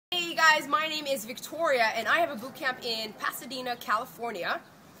guys, my name is Victoria and I have a boot camp in Pasadena, California.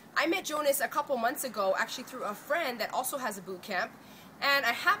 I met Jonas a couple months ago actually through a friend that also has a boot camp, and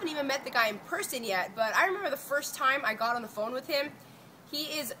I haven't even met the guy in person yet, but I remember the first time I got on the phone with him. He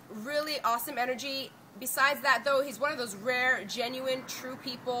is really awesome energy. Besides that though, he's one of those rare, genuine, true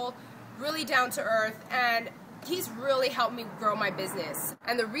people, really down to earth, and he's really helped me grow my business.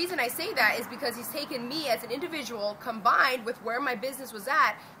 And the reason I say that is because he's taken me as an individual combined with where my business was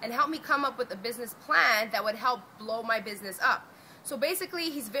at and helped me come up with a business plan that would help blow my business up. So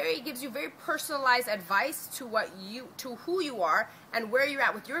basically, he gives you very personalized advice to who you are and where you're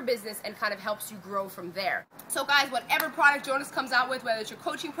at with your business, and kind of helps you grow from there. So guys, whatever product Jonas comes out with, whether it's your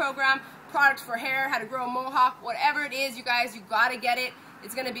coaching program, products for hair, how to grow a mohawk, whatever it is, you guys, you gotta get it.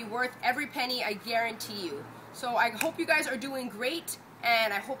 It's gonna be worth every penny, I guarantee you. So I hope you guys are doing great,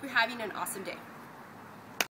 and I hope you're having an awesome day.